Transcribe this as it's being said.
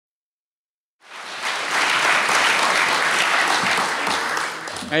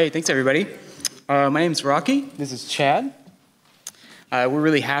Hey, thanks everybody. My name's Rocky. This is Chad. We're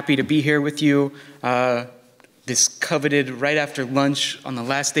really happy to be here with you. This coveted right after lunch on the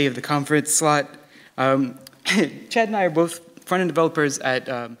last day of the conference slot. Chad and I are both front-end developers at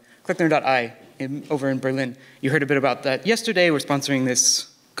Kleckner.ai over in Berlin. You heard a bit about that yesterday. We're sponsoring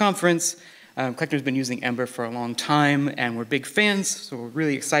this conference. Kleckner's been using Ember for a long time, and we're big fans, so we're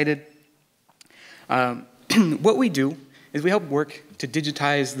really excited. What we do is we help work to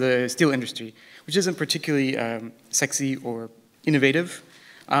digitize the steel industry, which isn't particularly sexy or innovative.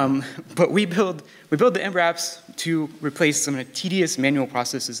 But we build the Ember apps to replace some of the tedious manual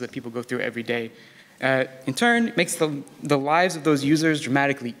processes that people go through every day. In turn, it makes the lives of those users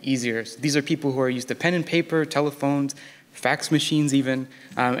dramatically easier. So these are people who are used to pen and paper, telephones, fax machines even,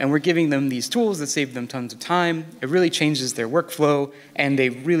 and we're giving them these tools that save them tons of time. It really changes their workflow, and they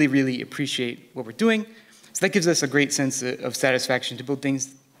really, really appreciate what we're doing. So that gives us a great sense of satisfaction to build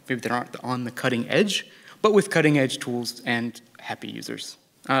things maybe that aren't on the cutting edge, but with cutting edge tools and happy users.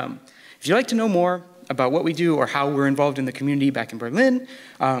 If you'd like to know more about what we do or how we're involved in the community back in Berlin,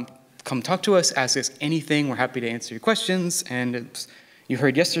 come talk to us, ask us anything. We're happy to answer your questions. And as you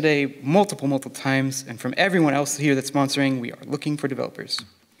heard yesterday multiple times, and from everyone else here that's sponsoring, we are looking for developers.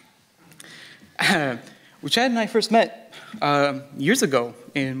 Chad and I first met years ago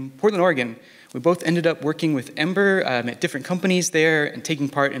in Portland, Oregon. We both ended up working with Ember at different companies there and taking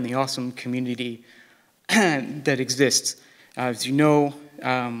part in the awesome community that exists. As you know,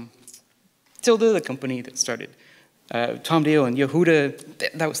 Tilda, the company that started Tom Dale and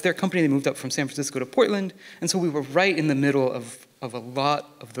Yehuda, that was their company. They moved up from San Francisco to Portland. And so we were right in the middle of a lot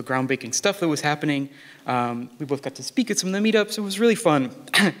of the groundbreaking stuff that was happening. We both got to speak at some of the meetups. It was really fun.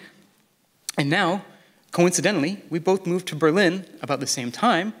 And now, coincidentally, we both moved to Berlin about the same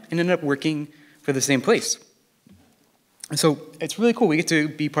time and ended up working for the same place. And so it's really cool. We get to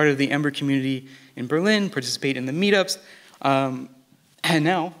be part of the Ember community in Berlin, participate in the meetups, and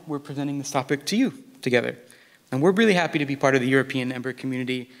now we're presenting this topic to you together. And we're really happy to be part of the European Ember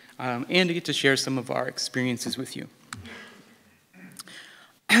community and to get to share some of our experiences with you.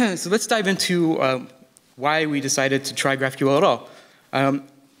 So let's dive into why we decided to try GraphQL at all.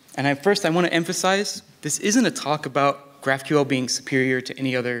 And first, I want to emphasize, this isn't a talk about GraphQL being superior to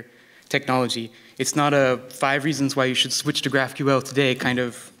any other technology. It's not a 5 reasons why you should switch to GraphQL today kind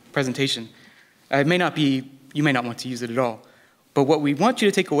of presentation. It may not be, you may not want to use it at all. But what we want you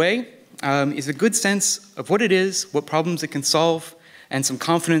to take away is a good sense of what it is, what problems it can solve, and some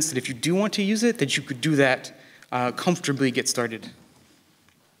confidence that if you do want to use it, that you could do that comfortably get started.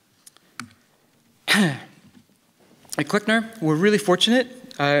 At Kleckner, we're really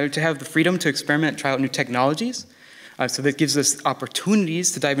fortunate to have the freedom to experiment and try out new technologies. So that gives us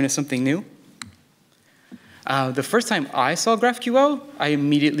opportunities to dive into something new. The first time I saw GraphQL, I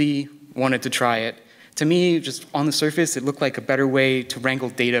immediately wanted to try it. To me, just on the surface, it looked like a better way to wrangle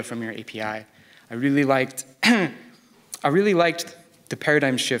data from your API. I really liked the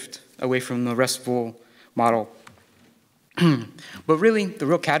paradigm shift away from the RESTful model. But really, the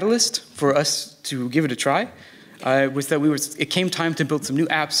real catalyst for us to give it a try was that it came time to build some new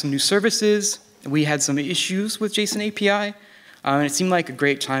apps, some new services. We had some issues with JSON API, and it seemed like a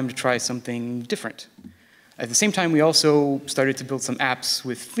great time to try something different. At the same time, we also started to build some apps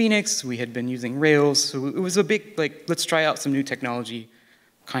with Phoenix. We had been using Rails, so it was a big, like, let's try out some new technology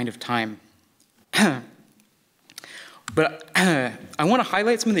kind of time. But I want to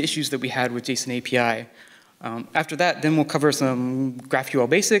highlight some of the issues that we had with JSON API. After that, then we'll cover some GraphQL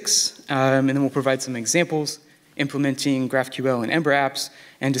basics, and then we'll provide some examples, implementing GraphQL and Ember apps,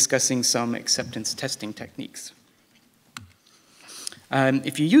 and discussing some acceptance testing techniques.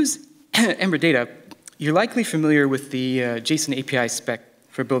 If you use Ember data, you're likely familiar with the JSON API spec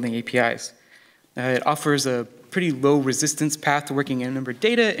for building APIs. It offers a pretty low resistance path to working in Ember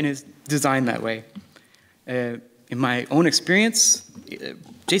data and is designed that way. In my own experience,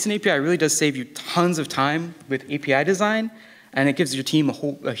 JSON API really does save you tons of time with API design, and it gives your team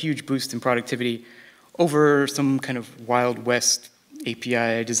a huge boost in productivity over some kind of Wild West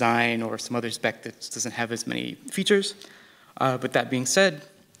API design or some other spec that doesn't have as many features. But that being said,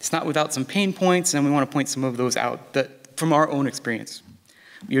 it's not without some pain points, and we want to point some of those out that, from our own experience.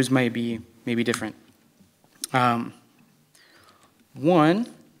 Yours may be different. One,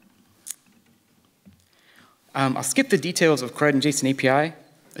 I'll skip the details of CRUD and JSON API,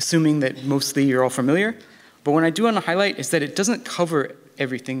 assuming that mostly you're all familiar. But what I do want to highlight is that it doesn't cover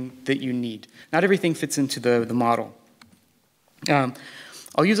everything that you need. Not everything fits into the model.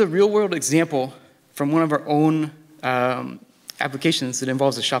 I'll use a real-world example from one of our own applications that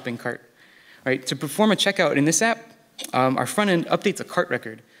involves a shopping cart. Right? To perform a checkout in this app, our front end updates a cart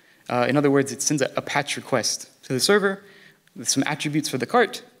record. In other words, it sends a patch request to the server with some attributes for the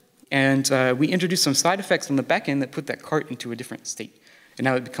cart, and we introduce some side effects on the back end that put that cart into a different state. And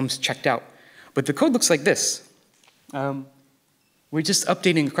now it becomes checked out. But the code looks like this. We're just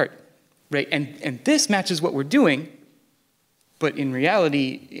updating a cart, right? And this matches what we're doing, but in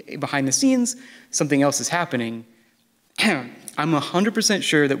reality, behind the scenes, something else is happening. I'm 100%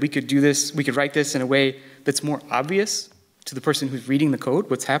 sure that we could do this, we could write this in a way that's more obvious to the person who's reading the code,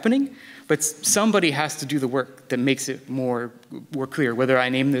 what's happening, but somebody has to do the work that makes it more clear. Whether I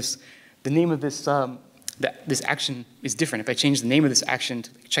name this, the name of this, this action is different. If I change the name of this action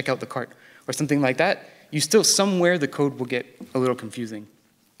to check out the cart or something like that, you still, somewhere the code will get a little confusing.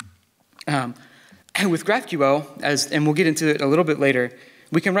 And with GraphQL, and we'll get into it a little bit later,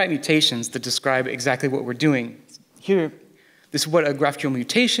 we can write mutations that describe exactly what we're doing. Here, this is what a GraphQL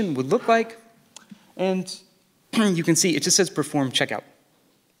mutation would look like. And you can see it just says perform checkout.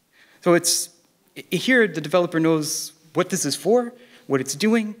 So here the developer knows what this is for, what it's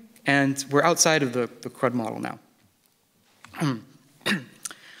doing, and we're outside of the CRUD model now. On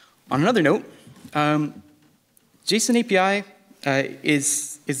another note, JSON API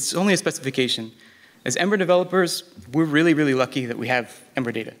is only a specification. As Ember developers, we're really, really lucky that we have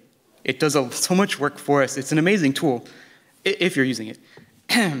Ember data. It does so much work for us. It's an amazing tool if you're using it.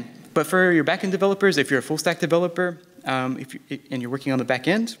 But for your backend developers, if you're a full stack developer, and you're working on the back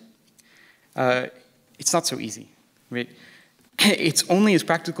end, it's not so easy, right? It's only as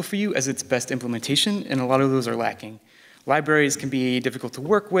practical for you as its best implementation, and a lot of those are lacking. Libraries can be difficult to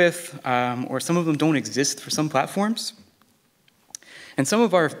work with, or some of them don't exist for some platforms. And some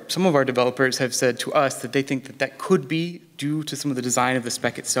of our developers have said to us that they think that could be due to some of the design of the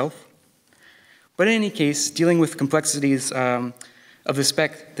spec itself. But in any case, dealing with complexities of the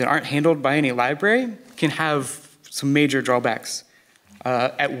spec that aren't handled by any library can have some major drawbacks.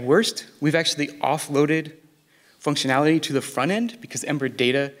 At worst, we've actually offloaded functionality to the front end because Ember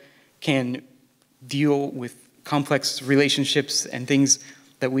data can deal with complex relationships and things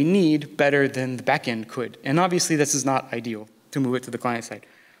that we need better than the back end could. And obviously, this is not ideal to move it to the client side.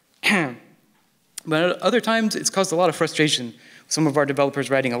 But at other times, it's caused a lot of frustration. Some of our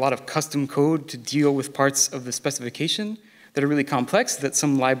developers writing a lot of custom code to deal with parts of the specification that are really complex that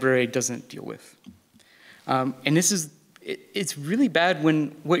some library doesn't deal with. And it's really bad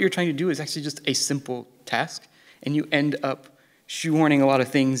when what you're trying to do is actually just a simple task, and you end up shoehorning a lot of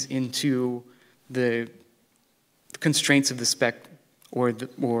things into the constraints of the spec or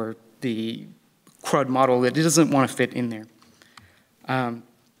the CRUD model that it doesn't want to fit in there.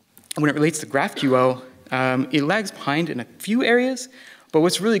 When it relates to GraphQL, it lags behind in a few areas, but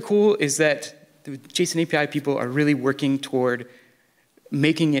what's really cool is that the JSON API people are really working toward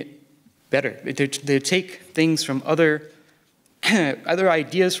making it better. They take things from other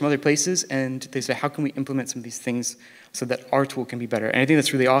ideas from other places, and they say, how can we implement some of these things so that our tool can be better? And I think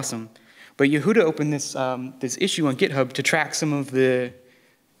that's really awesome. But Yehuda opened this issue on GitHub to track some of the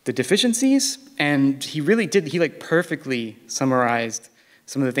deficiencies, and he really did, he like perfectly summarized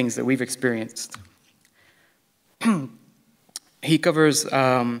some of the things that we've experienced. He covers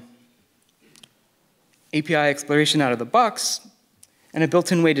API exploration out of the box, and a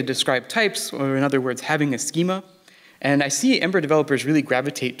built-in way to describe types, or in other words, having a schema. And I see Ember developers really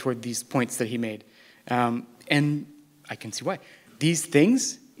gravitate toward these points that he made. And I can see why. These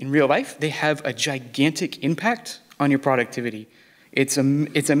things, in real life, they have a gigantic impact on your productivity. It's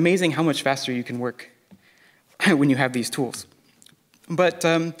amazing how much faster you can work when you have these tools. But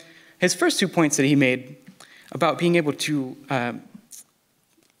his first 2 points that he made about being able to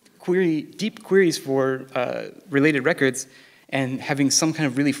query deep queries for related records and having some kind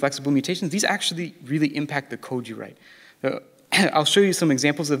of really flexible mutations, these actually really impact the code you write. I'll show you some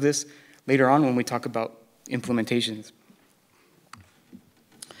examples of this later on when we talk about implementations.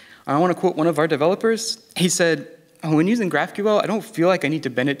 I want to quote one of our developers. He said, when using GraphQL, I don't feel like I need to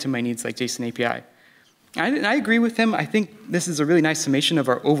bend it to my needs like JSON API. And I agree with him. I think this is a really nice summation of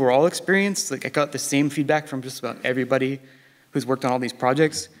our overall experience. Like, I got the same feedback from just about everybody who's worked on all these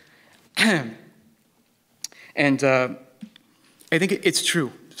projects. And I think it's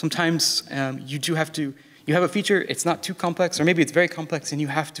true. Sometimes you have a feature, it's not too complex, or maybe it's very complex, and you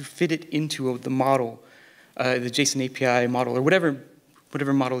have to fit it into the model, the JSON API model, or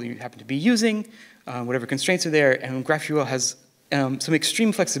whatever model you happen to be using, whatever constraints are there. And GraphQL has some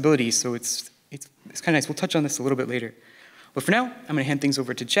extreme flexibility, so it's kind of nice. We'll touch on this a little bit later. But for now, I'm going to hand things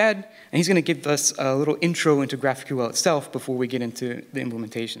over to Chad, and he's going to give us a little intro into GraphQL itself before we get into the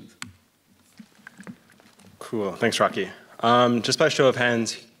implementations. Cool. Thanks, Rocky. Just by show of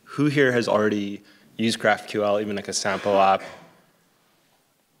hands, who here has already use GraphQL, even like a sample app.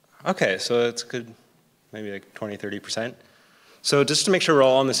 Okay, so it's good, maybe like 20, 30%. So just to make sure we're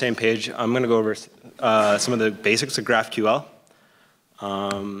all on the same page, I'm going to go over some of the basics of GraphQL.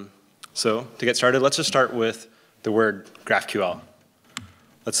 So to get started, let's just start with the word GraphQL.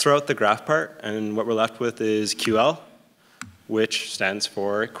 Let's throw out the graph part, and what we're left with is QL, which stands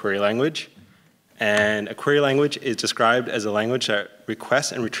for query language. And a query language is described as a language that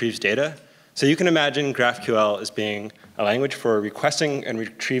requests and retrieves data. So you can imagine GraphQL as being a language for requesting and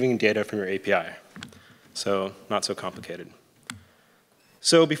retrieving data from your API. So not so complicated.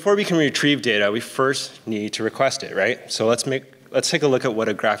 So before we can retrieve data, we first need to request it, right? So let's take a look at what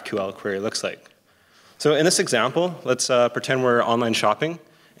a GraphQL query looks like. So in this example, let's pretend we're online shopping,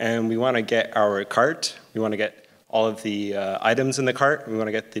 and we want to get our cart. We want to get all of the items in the cart. We want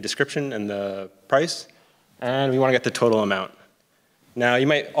to get the description and the price, and we want to get the total amount. Now, you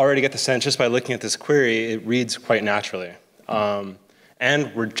might already get the sense just by looking at this query, it reads quite naturally.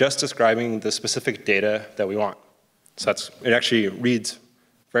 And we're just describing the specific data that we want. So it actually reads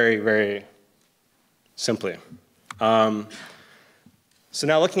very, very simply. So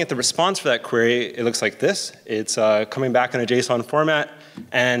now looking at the response for that query, it looks like this. It's coming back in a JSON format,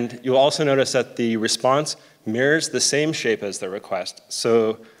 and you'll also notice that the response mirrors the same shape as the request.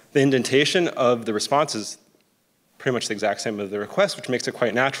 So the indentation of the response is pretty much the exact same as the request, which makes it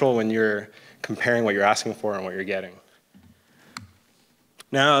quite natural when you're comparing what you're asking for and what you're getting.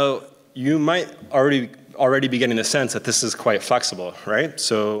 Now, you might already be getting the sense that this is quite flexible, right?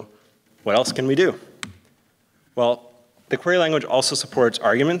 So what else can we do? Well, the query language also supports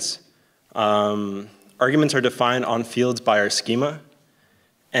arguments. Arguments are defined on fields by our schema.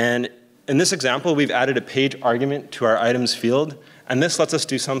 And in this example, we've added a page argument to our items field. And this lets us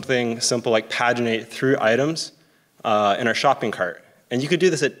do something simple like paginate through items in our shopping cart. And you could do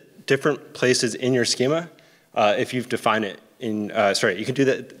this at different places in your schema if you've defined it in, you can do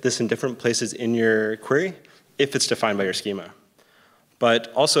this in different places in your query if it's defined by your schema.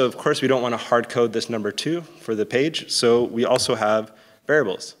 But also, of course, we don't want to hard code this number 2 for the page, so we also have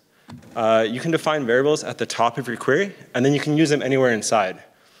variables. You can define variables at the top of your query, and then you can use them anywhere inside.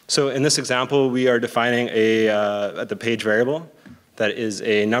 So in this example, we are defining the page variable that is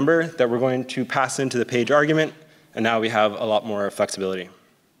a number that we're going to pass into the page argument, and now we have a lot more flexibility.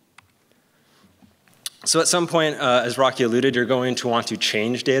 So at some point, as Rocky alluded, you're going to want to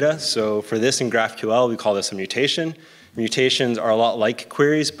change data. So for this in GraphQL, we call this a mutation. Mutations are a lot like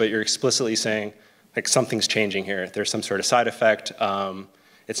queries, but you're explicitly saying, like, something's changing here. There's some sort of side effect.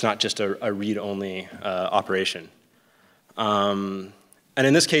 It's not just a read-only operation. And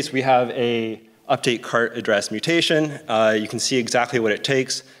in this case, we have a update cart address mutation. You can see exactly what it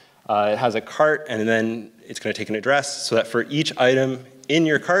takes. It has a cart, and then it's going to take an address, so that for each item in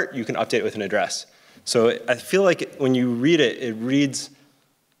your cart, you can update it with an address. So I feel like when you read it, it reads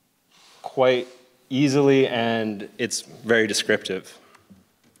quite easily, and it's very descriptive.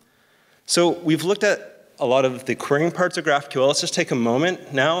 So we've looked at a lot of the querying parts of GraphQL. Let's just take a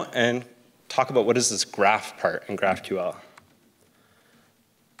moment now and talk about what is this graph part in GraphQL.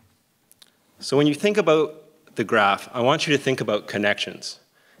 So when you think about the graph, I want you to think about connections.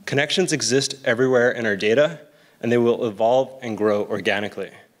 Connections exist everywhere in our data, and they will evolve and grow organically.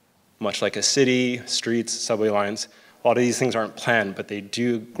 Much like a city, streets, subway lines, a lot of these things aren't planned, but they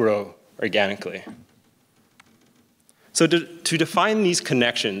do grow organically. So to define these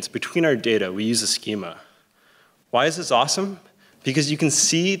connections between our data, we use a schema. Why is this awesome? Because you can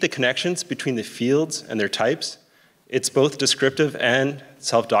see the connections between the fields and their types. It's both descriptive and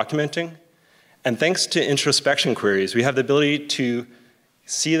self-documenting. And thanks to introspection queries, we have the ability to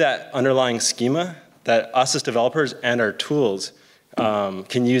see that underlying schema that us as developers and our tools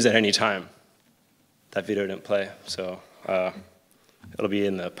can use at any time. That video didn't play, so it'll be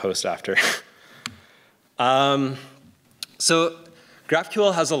in the post after. So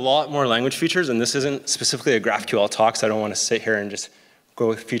GraphQL has a lot more language features, and this isn't specifically a GraphQL talk, so I don't want to sit here and just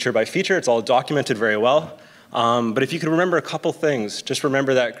go feature by feature. It's all documented very well. But if you could remember a couple things, just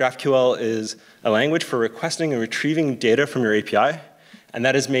remember that GraphQL is a language for requesting and retrieving data from your API, and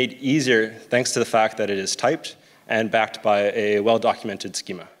that is made easier thanks to the fact that it is typed and backed by a well-documented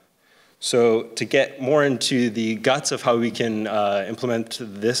schema. So to get more into the guts of how we can implement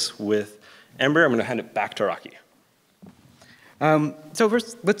this with Ember, I'm going to hand it back to Rocky. So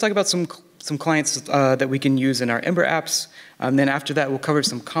first, let's talk about some clients that we can use in our Ember apps. And then after that, we'll cover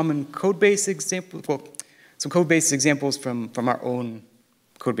some common code-based examples, well, some code-based examples from our own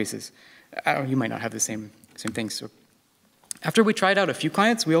code bases. You might not have the same things. So after we tried out a few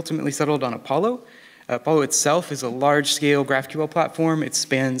clients, we ultimately settled on Apollo. Apollo itself is a large-scale GraphQL platform. It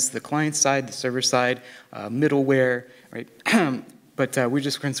spans the client side, the server side, middleware, right? But we're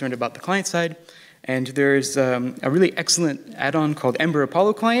just concerned about the client side. And there's a really excellent add-on called Ember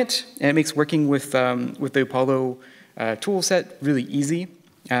Apollo Client, and it makes working with the Apollo tool set really easy.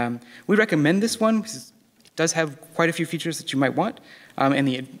 We recommend this one because it does have quite a few features that you might want. And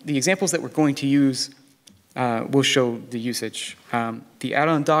the examples that we're going to use will show the usage. The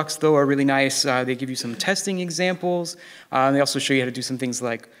add-on docs, though, are really nice. They give you some testing examples. They also show you how to do some things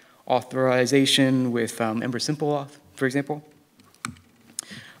like authorization with Ember Simple Auth, for example.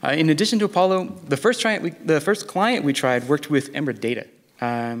 In addition to Apollo, the first client we tried worked with Ember Data.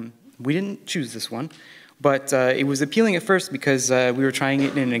 We didn't choose this one, but it was appealing at first because we were trying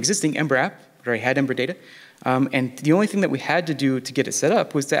it in an existing Ember app where I had Ember Data. And the only thing that we had to do to get it set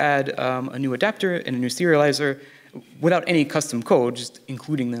up was to add a new adapter and a new serializer without any custom code, just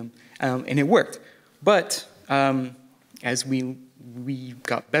including them. And it worked. But as we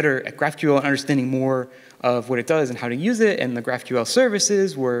got better at GraphQL and understanding more of what it does and how to use it, and the GraphQL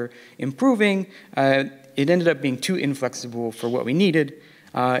services were improving, it ended up being too inflexible for what we needed.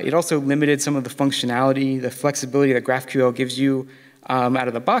 It also limited some of the functionality, the flexibility that GraphQL gives you out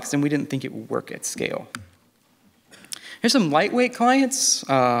of the box, and we didn't think it would work at scale. Here's some lightweight clients,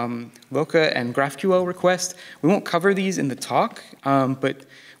 Loca and GraphQL request. We won't cover these in the talk, but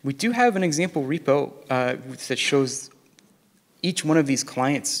we do have an example repo that shows each one of these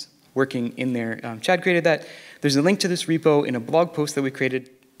clients working in there. Chad created that. There's a link to this repo in a blog post that we created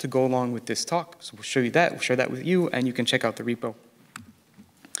to go along with this talk. So we'll show you that. We'll share that with you, and you can check out the repo.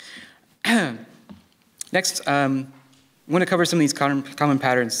 Next, I want to cover some of these common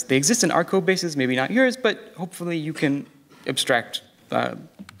patterns. They exist in our code bases, maybe not yours, but hopefully you can abstract the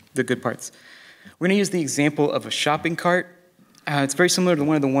good parts. We're going to use the example of a shopping cart. It's very similar to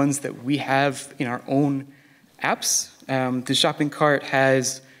one of the ones that we have in our own apps. The shopping cart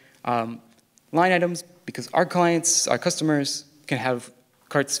has line items because our clients, our customers, can have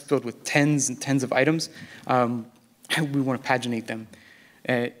carts filled with tens and tens of items. We want to paginate them.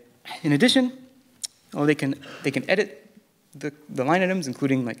 In addition, they can edit the line items,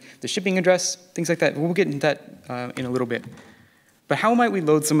 including like the shipping address, things like that. We'll get into that in a little bit. But how might we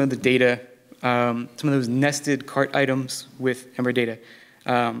load some of the data, some of those nested cart items with Ember Data?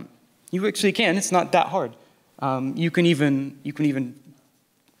 You actually can. It's not that hard. You can even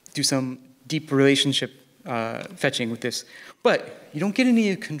do some deep relationship fetching with this, but you don't get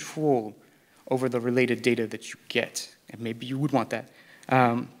any control over the related data that you get, and maybe you would want that.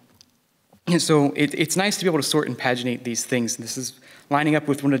 And so it's nice to be able to sort and paginate these things. This is lining up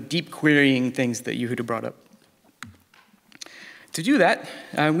with one of the deep querying things that Yehuda brought up. To do that,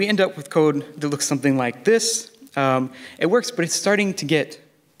 we end up with code that looks something like this. It works, but it's starting to get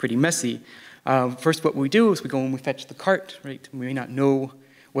pretty messy. First, what we do is we go and we fetch the cart, right? We may not know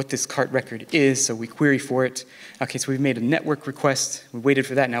what this cart record is, so we query for it. Okay, so we've made a network request. We waited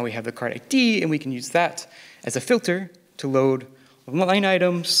for that. Now we have the cart ID, and we can use that as a filter to load line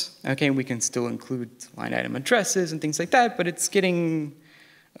items. Okay, we can still include line item addresses and things like that, but it's getting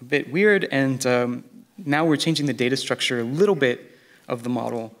a bit weird, and now we're changing the data structure a little bit of the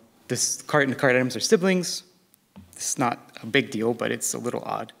model. This cart and the cart items are siblings. It's not a big deal, but it's a little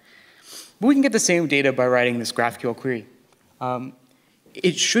odd. But we can get the same data by writing this GraphQL query.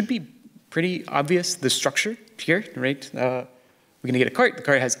 It should be pretty obvious, the structure here, right? We're going to get a cart. The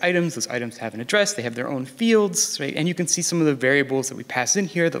cart has items. Those items have an address. They have their own fields, right? And you can see some of the variables that we pass in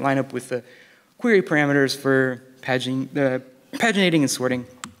here that line up with the query parameters for paginating and sorting.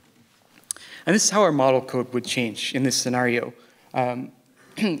 And this is how our model code would change in this scenario.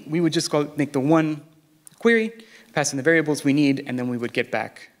 We would just make the one query, pass in the variables we need, and then we would get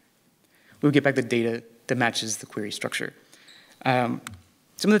back the data that matches the query structure. Some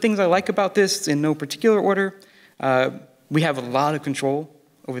of the things I like about this, in no particular order, we have a lot of control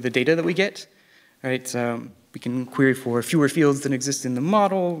over the data that we get, right? We can query for fewer fields than exist in the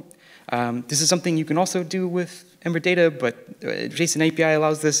model. This is something you can also do with Ember Data, but JSON API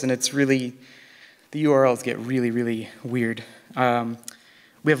allows this, and it's really, the URLs get really, really weird.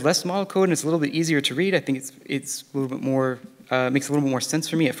 We have less model code, and it's a little bit easier to read. I think it's a little bit more, makes a little bit more sense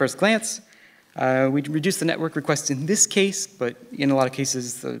for me at first glance. We reduce the network request in this case, but in a lot of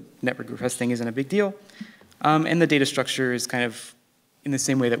cases, the network request thing isn't a big deal. And the data structure is kind of in the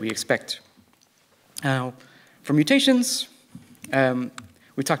same way that we expect. Now, for mutations,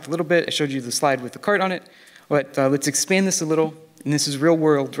 we talked a little bit. I showed you the slide with the cart on it. But let's expand this a little. And this is real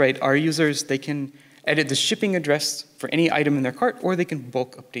world, right? Our users, they can edit the shipping address for any item in their cart, or they can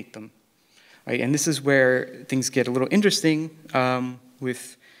bulk update them. Right? And this is where things get a little interesting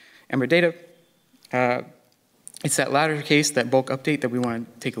with Ember Data. It's that latter case, that bulk update, that we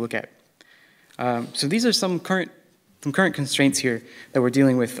want to take a look at. So these are some current constraints here that we're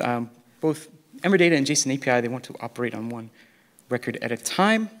dealing with. Both Ember Data and JSON API, they want to operate on one record at a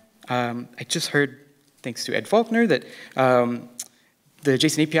time. I just heard, thanks to Ed Faulkner, that the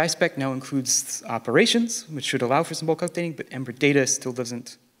JSON API spec now includes operations, which should allow for some bulk updating, but Ember Data still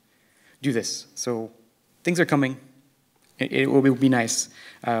doesn't do this. So things are coming. It will be nice.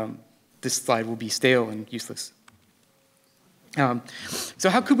 This slide will be stale and useless. So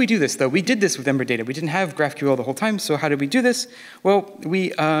how could we do this, though? We did this with Ember Data. We didn't have GraphQL the whole time, so how did we do this? Well,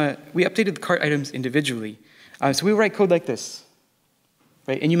 we updated the cart items individually. So we write code like this,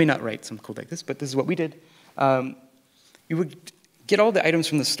 right? And you may not write some code like this, but this is what we did. We would get all the items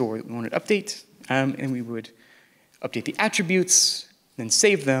from the store that we wanted to update, and we would update the attributes, then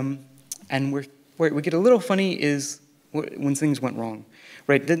save them. And where it would get a little funny is when things went wrong,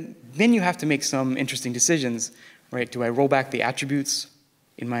 right? Then you have to make some interesting decisions, right? Do I roll back the attributes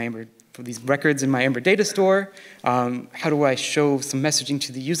in my Ember, for these records in my Ember data store? How do I show some messaging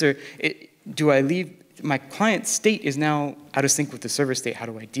to the user? Do I leave, my client state is now out of sync with the server state. How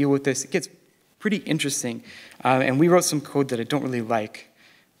do I deal with this? It gets pretty interesting. And we wrote some code that I don't really like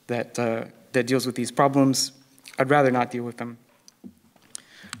that deals with these problems. I'd rather not deal with them.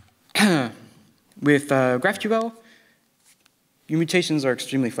 With GraphQL, your mutations are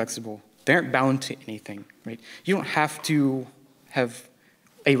extremely flexible. They aren't bound to anything, right? You don't have to have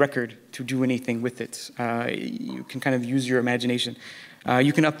a record to do anything with it. You can kind of use your imagination.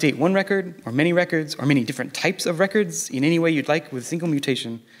 You can update one record, or many records, or many different types of records in any way you'd like with a single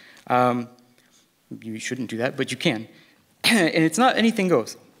mutation. You shouldn't do that, but you can. And it's not anything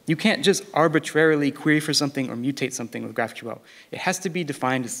goes. You can't just arbitrarily query for something or mutate something with GraphQL. It has to be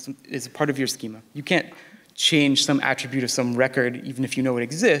defined as a part of your schema. You can't change some attribute of some record, even if you know it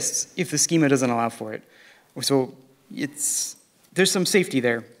exists, if the schema doesn't allow for it. So there's some safety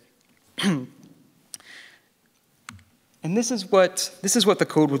there. And this is what the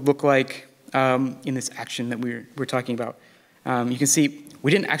code would look like in this action that we're talking about. You can see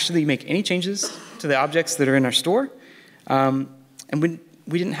we didn't actually make any changes to the objects that are in our store, and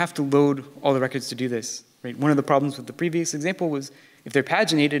we didn't have to load all the records to do this. Right? One of the problems with the previous example was if they're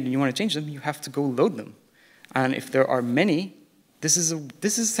paginated and you want to change them, you have to go load them. And if there are many, this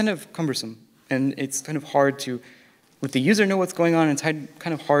is kind of cumbersome, and it's kind of hard to let the user know what's going on, and it's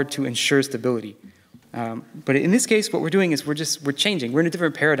kind of hard to ensure stability. But in this case, what we're doing is we're changing. We're in a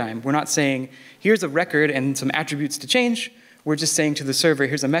different paradigm. We're not saying, here's a record and some attributes to change. We're just saying to the server,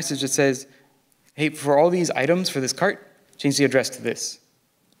 here's a message that says, hey, for all these items for this cart, change the address to this.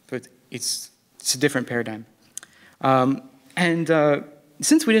 So it's a different paradigm.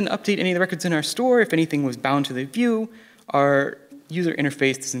 Since we didn't update any of the records in our store, if anything was bound to the view, our user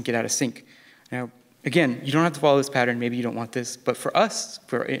interface doesn't get out of sync. Now, again, you don't have to follow this pattern. Maybe you don't want this. But for us,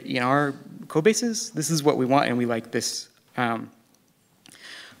 in our code bases, this is what we want, and we like this. So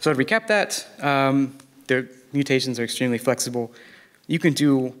to recap that, their mutations are extremely flexible. You can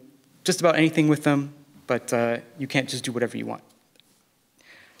do just about anything with them, but you can't just do whatever you want.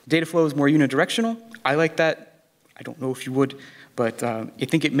 Data flow is more unidirectional. I like that. I don't know if you would, but I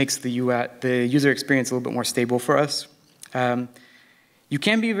think it makes the user experience a little bit more stable for us. You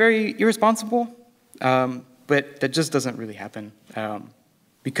can be very irresponsible, but that just doesn't really happen.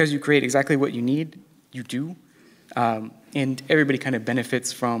 Because you create exactly what you need, you do, and everybody kind of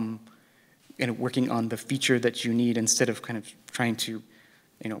benefits from working on the feature that you need instead of kind of trying to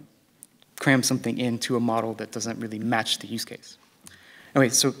cram something into a model that doesn't really match the use case. Anyway,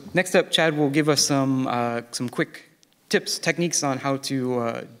 so next up, Chad will give us some quick tips, techniques on how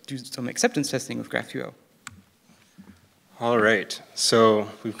to do some acceptance testing with GraphQL. All right, so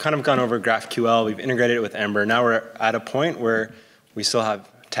we've kind of gone over GraphQL, we've integrated it with Ember. Now we're at a point where we still have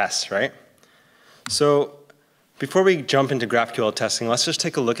tests, right? So before we jump into GraphQL testing, let's just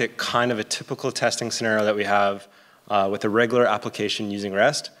take a look at kind of a typical testing scenario that we have with a regular application using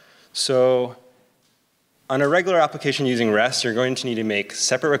REST. So on a regular application using REST, you're going to need to make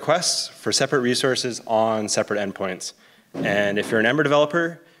separate requests for separate resources on separate endpoints. And if you're an Ember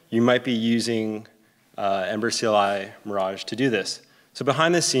developer, you might be using Ember CLI Mirage to do this. So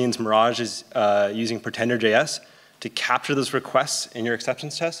behind the scenes, Mirage is using Pretender.js to capture those requests in your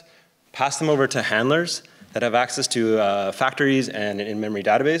acceptance test, pass them over to handlers that have access to factories and an in-memory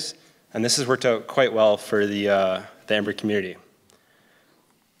database. And this has worked out quite well for the Ember community.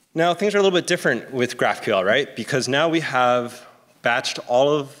 Now, things are a little bit different with GraphQL, right? Because now we have batched all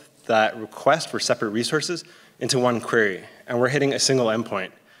of that request for separate resources into one query, and we're hitting a single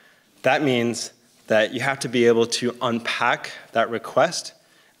endpoint. That means that you have to be able to unpack that request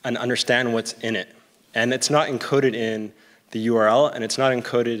and understand what's in it. And it's not encoded in the URL, and it's not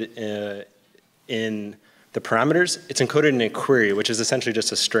encoded in the parameters. It's encoded in a query, which is essentially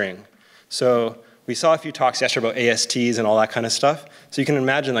just a string. So we saw a few talks yesterday about ASTs and all that kind of stuff. So you can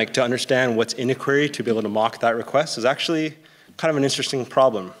imagine, like, to understand what's in a query, to be able to mock that request is actually kind of an interesting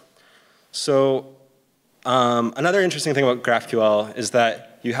problem. So another interesting thing about GraphQL is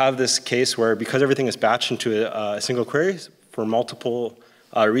that you have this case where, because everything is batched into a single query for multiple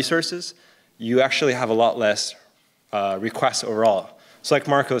resources, you actually have a lot less requests overall. So like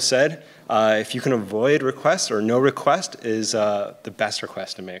Marco said, if you can avoid requests, or no request is the best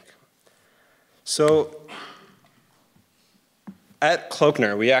request to make. So at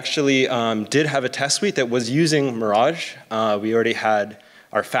Cloakner, we actually did have a test suite that was using Mirage. We already had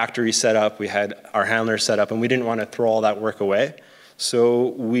our factory set up, we had our handler set up, and we didn't want to throw all that work away. So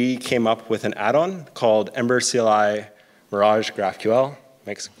we came up with an add-on called Ember CLI Mirage GraphQL.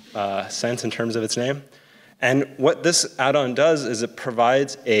 Makes sense in terms of its name. And what this add-on does is it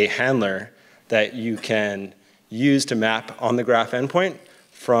provides a handler that you can use to map on the graph endpoint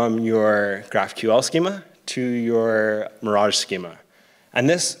from your GraphQL schema to your Mirage schema. And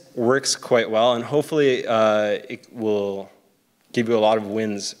this works quite well, and hopefully it will give you a lot of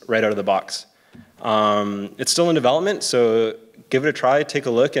wins right out of the box. It's still in development, so give it a try, take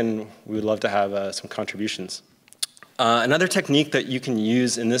a look, and we would love to have some contributions. Another technique that you can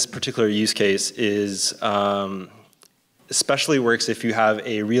use in this particular use case is especially works if you have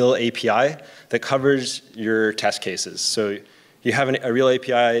a real API that covers your test cases. So you have a real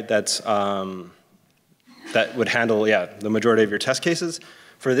API that's, that would handle, the majority of your test cases.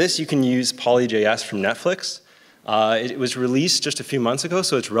 For this, you can use Poly.js from Netflix. It was released just a few months ago,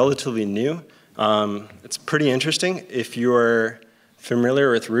 so it's relatively new. It's pretty interesting. If you're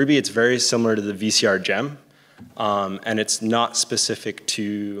familiar with Ruby, it's very similar to the VCR gem. And it's not specific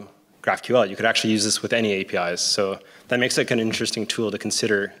to GraphQL. You could actually use this with any APIs. So that makes it an interesting tool to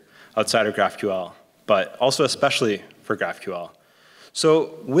consider outside of GraphQL, but also especially for GraphQL.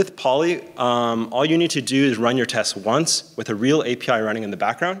 So with Poly, all you need to do is run your tests once with a real API running in the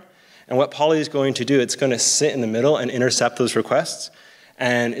background. And what Poly is going to do, it's going to sit in the middle and intercept those requests.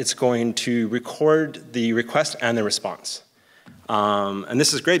 And it's going to record the request and the response. And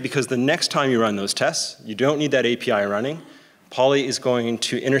this is great because the next time you run those tests, you don't need that API running. Poly is going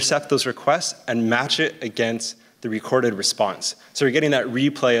to intercept those requests and match it against the recorded response. So you're getting that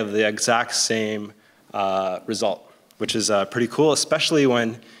replay of the exact same result, which is pretty cool, especially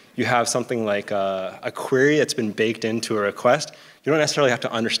when you have something like a query that's been baked into a request. You don't necessarily have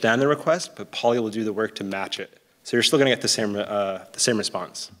to understand the request, but Poly will do the work to match it. So you're still going to get the same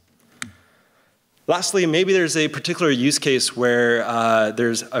response. Lastly, maybe there's a particular use case where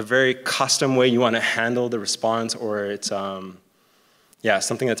there's a very custom way you want to handle the response, or it's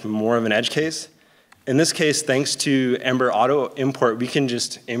something that's more of an edge case. In this case, thanks to Ember Auto Import, we can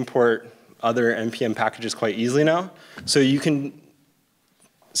just import other NPM packages quite easily now. So you can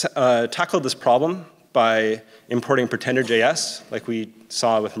tackle this problem by importing Pretender.js, like we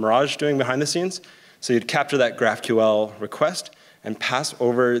saw with Mirage doing behind the scenes. So you'd capture that GraphQL request and pass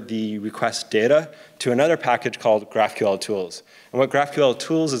over the request data to another package called GraphQL Tools. And what GraphQL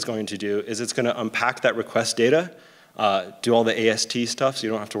Tools is going to do is it's going to unpack that request data, do all the AST stuff so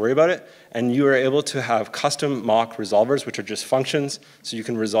you don't have to worry about it, and you are able to have custom mock resolvers, which are just functions, so you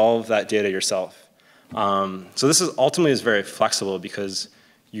can resolve that data yourself. So this is ultimately is very flexible because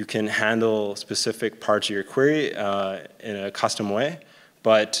you can handle specific parts of your query in a custom way,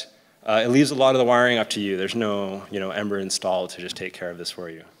 but it leaves a lot of the wiring up to you. There's no Ember install to just take care of this for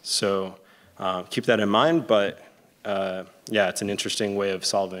you. So keep that in mind, but yeah, it's an interesting way of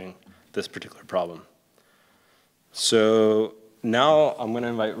solving this particular problem. So now I'm going to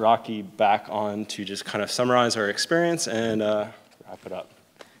invite Rocky back on to just kind of summarize our experience and wrap it up.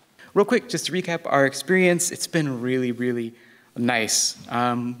 Real quick, just to recap our experience, it's been really, really nice.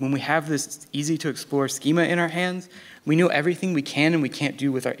 When we have this easy to explore schema in our hands, we know everything we can and we can't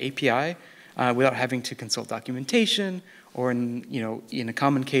do with our API without having to consult documentation or in a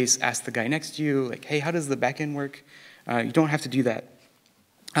common case, ask the guy next to you, like, hey, how does the backend work? You don't have to do that.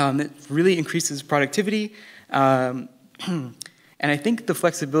 It really increases productivity. And I think the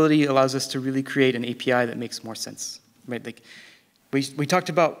flexibility allows us to really create an API that makes more sense. Right? Like we talked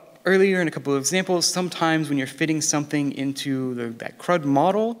about earlier in a couple of examples, sometimes when you're fitting something into that CRUD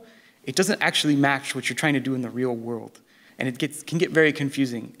model, it doesn't actually match what you're trying to do in the real world. And it can get very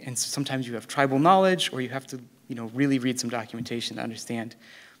confusing. And sometimes you have tribal knowledge, or you have to really read some documentation to understand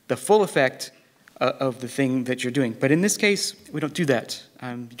the full effect of the thing that you're doing. But in this case, we don't do that.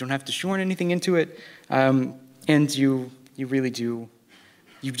 You don't have to shoehorn anything into it. And you really do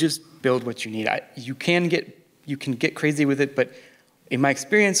you just build what you need. You can get crazy with it, but in my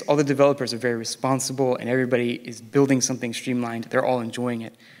experience, all the developers are very responsible, and everybody is building something streamlined. They're all enjoying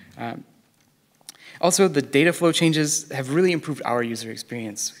it. Also, the data flow changes have really improved our user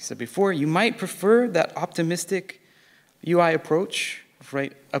experience. We said before, you might prefer that optimistic UI approach,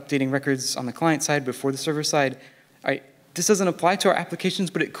 right? Updating records on the client side before the server side. This doesn't apply to our applications,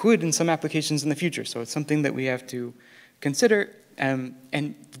 but it could in some applications in the future. So it's something that we have to consider. And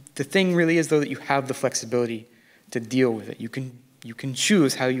the thing really is, though, that you have the flexibility to deal with it. You can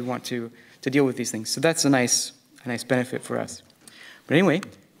choose how you want to deal with these things. So that's a nice benefit for us. But anyway,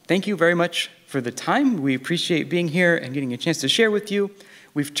 thank you very much for the time. We appreciate being here and getting a chance to share with you.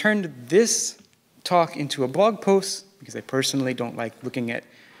 We've turned this talk into a blog post because I personally don't like looking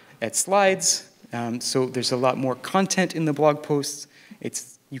at slides. So there's a lot more content in the blog posts.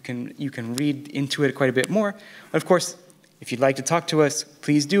 You can read into it quite a bit more. But of course, if you'd like to talk to us,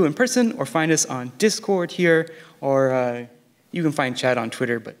 please do in person or find us on Discord here, or you can find Chad on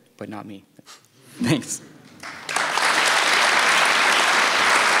Twitter, but not me. Thanks.